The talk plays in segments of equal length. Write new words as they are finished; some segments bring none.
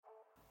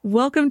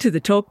Welcome to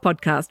the Talk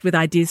podcast with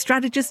ideas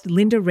strategist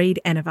Linda Reed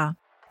Enever.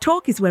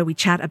 Talk is where we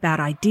chat about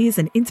ideas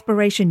and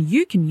inspiration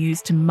you can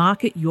use to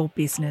market your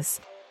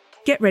business.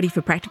 Get ready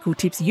for practical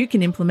tips you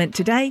can implement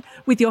today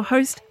with your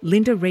host,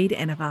 Linda Reed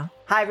Enever.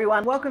 Hi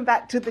everyone, welcome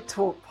back to the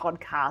Talk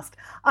podcast.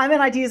 I'm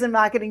an ideas and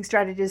marketing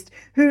strategist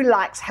who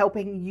likes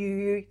helping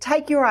you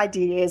take your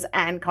ideas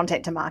and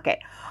content to market.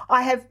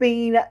 I have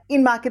been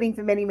in marketing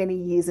for many, many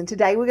years, and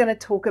today we're going to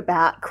talk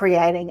about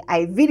creating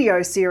a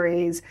video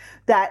series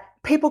that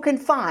people can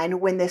find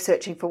when they're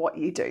searching for what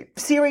you do.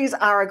 Series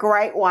are a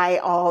great way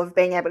of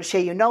being able to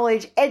share your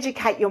knowledge,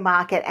 educate your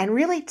market, and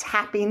really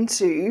tap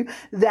into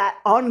that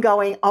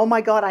ongoing, oh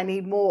my God, I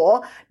need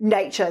more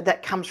nature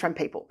that comes from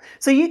people.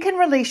 So you can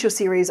release your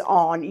series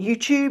on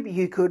YouTube.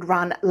 You could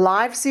run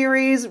live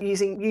series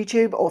using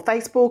YouTube or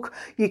Facebook.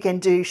 You can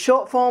do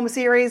short form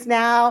series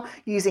now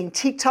using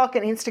TikTok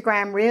and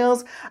Instagram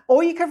Reels,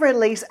 or you can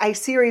release a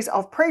series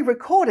of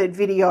pre-recorded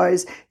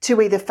videos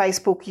to either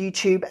Facebook,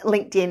 YouTube,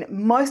 LinkedIn.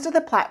 Most of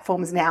the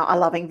platforms now are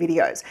loving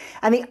videos.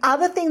 And the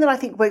other thing that I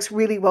think works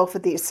really well for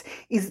this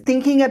is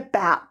thinking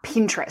about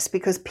Pinterest,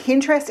 because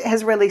Pinterest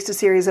has released a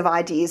series of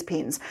ideas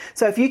pins.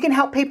 So if you can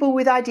help people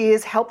with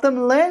ideas, help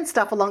them learn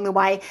stuff along the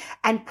way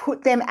and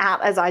put them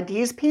out as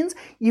ideas pins,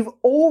 you've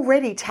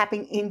already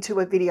tapping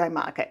into a video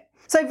market.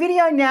 So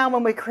video now,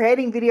 when we're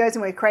creating videos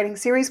and we're creating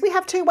series, we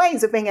have two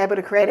ways of being able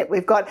to create it.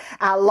 We've got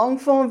our long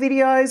form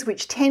videos,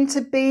 which tend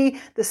to be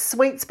the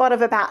sweet spot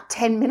of about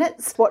 10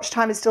 minutes. Watch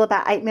time is still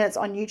about 8 minutes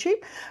on YouTube.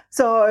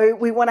 So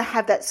we want to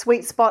have that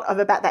sweet spot of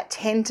about that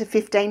 10 to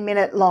 15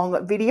 minute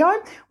long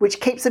video, which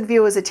keeps the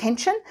viewer's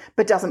attention,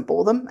 but doesn't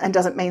bore them and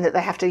doesn't mean that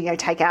they have to,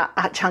 take out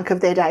a chunk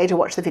of their day to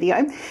watch the video.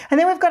 And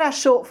then we've got our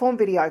short form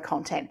video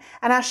content.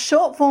 And our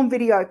short form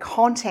video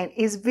content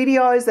is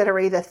videos that are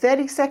either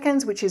 30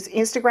 seconds, which is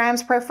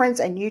Instagram's preference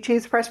and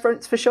YouTube's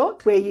preference for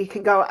short, where you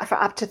can go for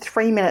up to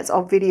 3 minutes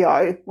of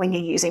video when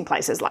you're using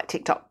places like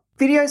TikTok.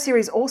 Video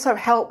series also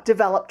help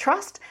develop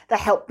trust, they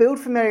help build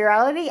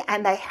familiarity,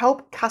 and they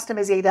help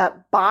customers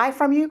either buy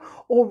from you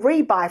or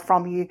rebuy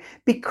from you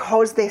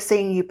because they're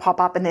seeing you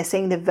pop up and they're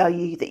seeing the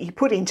value that you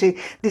put into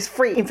this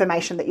free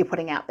information that you're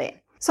putting out there.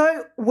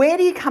 So where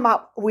do you come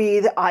up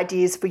with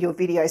ideas for your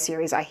video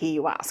series, I hear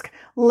you ask?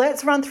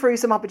 Let's run through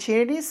some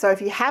opportunities. So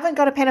if you haven't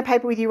got a pen and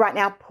paper with you right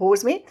now,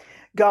 pause me,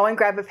 go and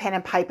grab a pen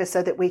and paper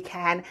so that we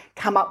can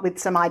come up with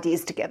some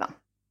ideas together.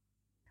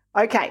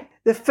 Okay,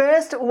 the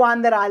first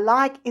one that I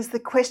like is the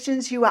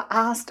questions you are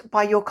asked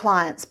by your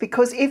clients,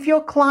 because if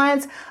your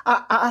clients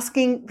are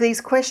asking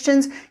these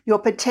questions, your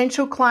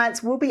potential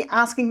clients will be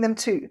asking them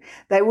too.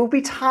 They will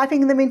be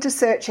typing them into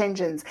search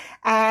engines.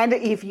 And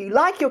if you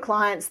like your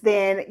clients,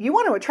 then you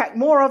want to attract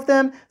more of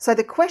them. So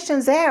the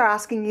questions they're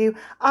asking you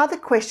are the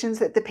questions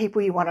that the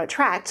people you want to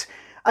attract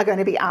are going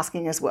to be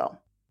asking as well.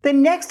 The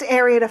next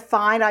area to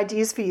find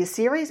ideas for your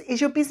series is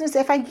your business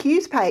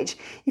FAQs page.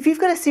 If you've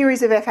got a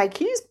series of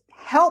FAQs,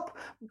 help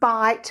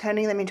by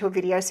turning them into a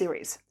video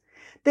series.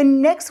 The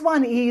next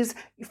one is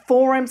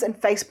forums and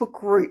Facebook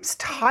groups.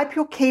 Type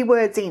your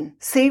keywords in.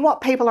 See what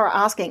people are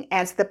asking.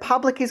 Answer the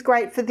Public is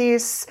great for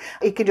this.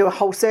 You can do a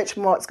whole search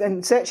from what's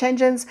in search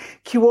engines.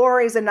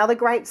 Quora is another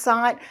great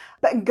site.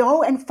 But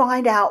go and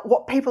find out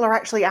what people are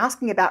actually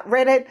asking about.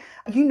 Reddit,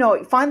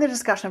 find the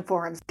discussion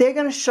forums. They're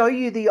going to show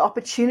you the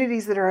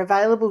opportunities that are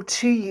available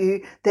to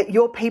you that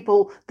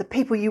the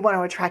people you want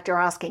to attract are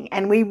asking.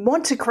 And we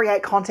want to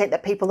create content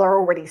that people are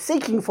already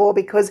seeking for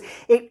because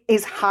it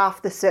is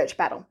half the search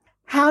battle.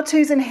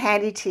 How-tos and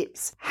handy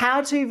tips.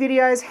 How-to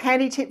videos,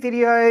 handy tip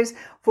videos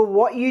for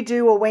what you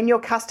do or when your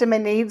customer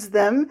needs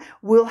them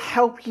will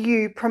help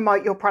you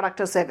promote your product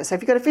or service. So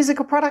if you've got a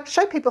physical product,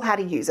 show people how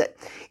to use it.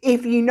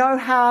 If you know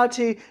how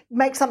to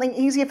make something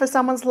easier for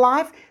someone's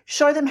life,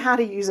 show them how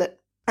to use it.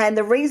 And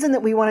the reason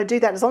that we want to do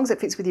that, as long as it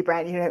fits with your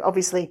brand,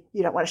 obviously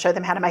you don't want to show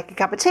them how to make a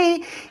cup of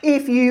tea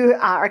if you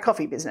are a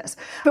coffee business.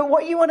 But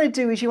what you want to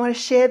do is you want to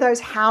share those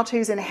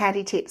how-tos and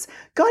handy tips.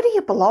 Go to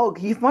your blog.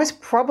 You've most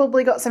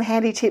probably got some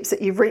handy tips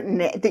that you've written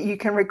that you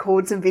can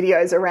record some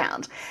videos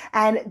around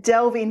and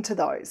delve into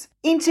those.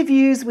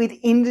 Interviews with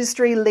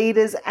industry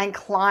leaders and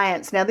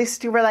clients. Now this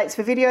still relates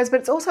for videos,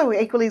 but it's also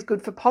equally as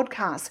good for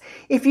podcasts.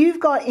 If you've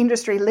got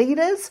industry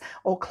leaders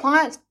or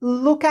clients,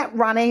 look at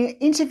running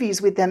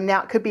interviews with them.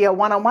 Now it could be a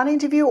one-on-one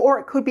interview or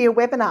it could be a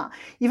webinar.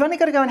 You've only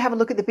got to go and have a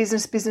look at the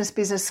business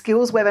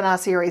skills webinar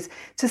series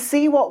to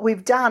see what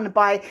we've done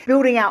by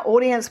building our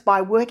audience,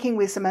 by working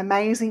with some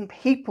amazing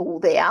people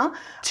there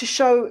to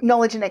show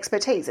knowledge and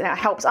expertise. And it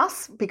helps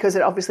us because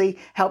it obviously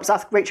helps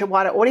us reach a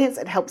wider audience.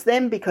 It helps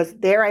them because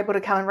they're able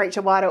to come and reach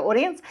a wider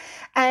audience.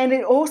 And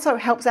it also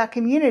helps our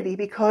community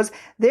because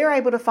they're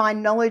able to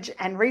find knowledge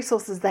and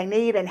resources they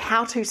need and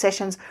how-to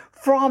sessions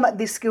from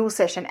this skills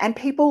session. And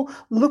people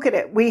look at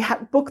it. We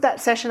book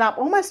that session up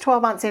almost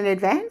 12 months in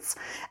advance,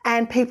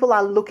 and people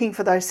are looking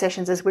for those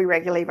sessions as we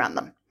regularly run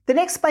them. The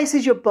next space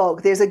is your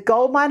blog. There's a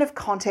goldmine of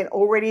content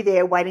already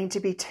there waiting to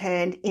be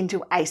turned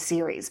into a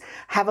series.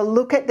 Have a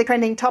look at the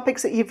trending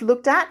topics that you've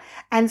looked at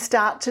and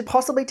start to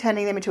possibly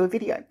turning them into a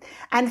video.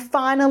 And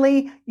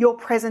finally, your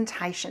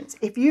presentations.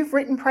 If you've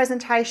written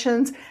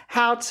presentations,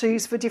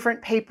 how-tos for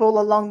different people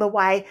along the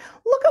way,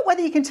 look at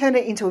whether you can turn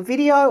it into a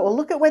video or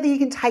look at whether you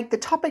can take the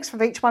topics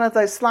from each one of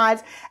those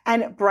slides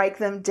and break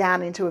them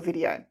down into a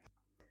video.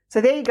 So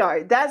there you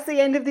go. That's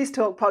the end of this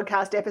Talk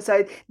podcast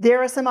episode.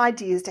 There are some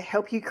ideas to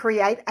help you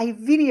create a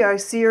video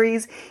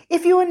series.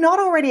 If you are not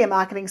already a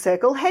Marketing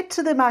Circle, head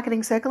to the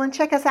Marketing Circle and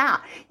check us out.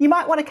 You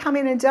might want to come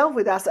in and delve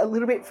with us a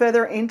little bit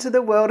further into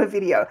the world of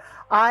video.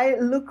 I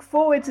look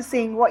forward to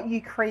seeing what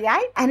you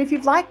create. And if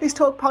you've liked this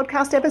Talk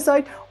podcast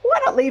episode, why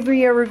not leave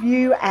me a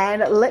review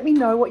and let me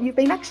know what you've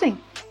been actioning.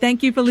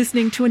 Thank you for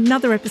listening to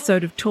another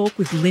episode of Talk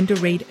with Linda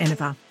Reed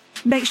Enever.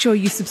 Make sure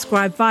you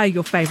subscribe via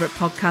your favourite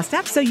podcast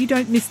app so you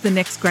don't miss the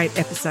next great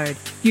episode.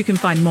 You can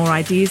find more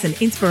ideas and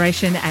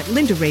inspiration at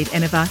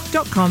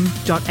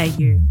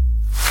lindareedenever.com.au.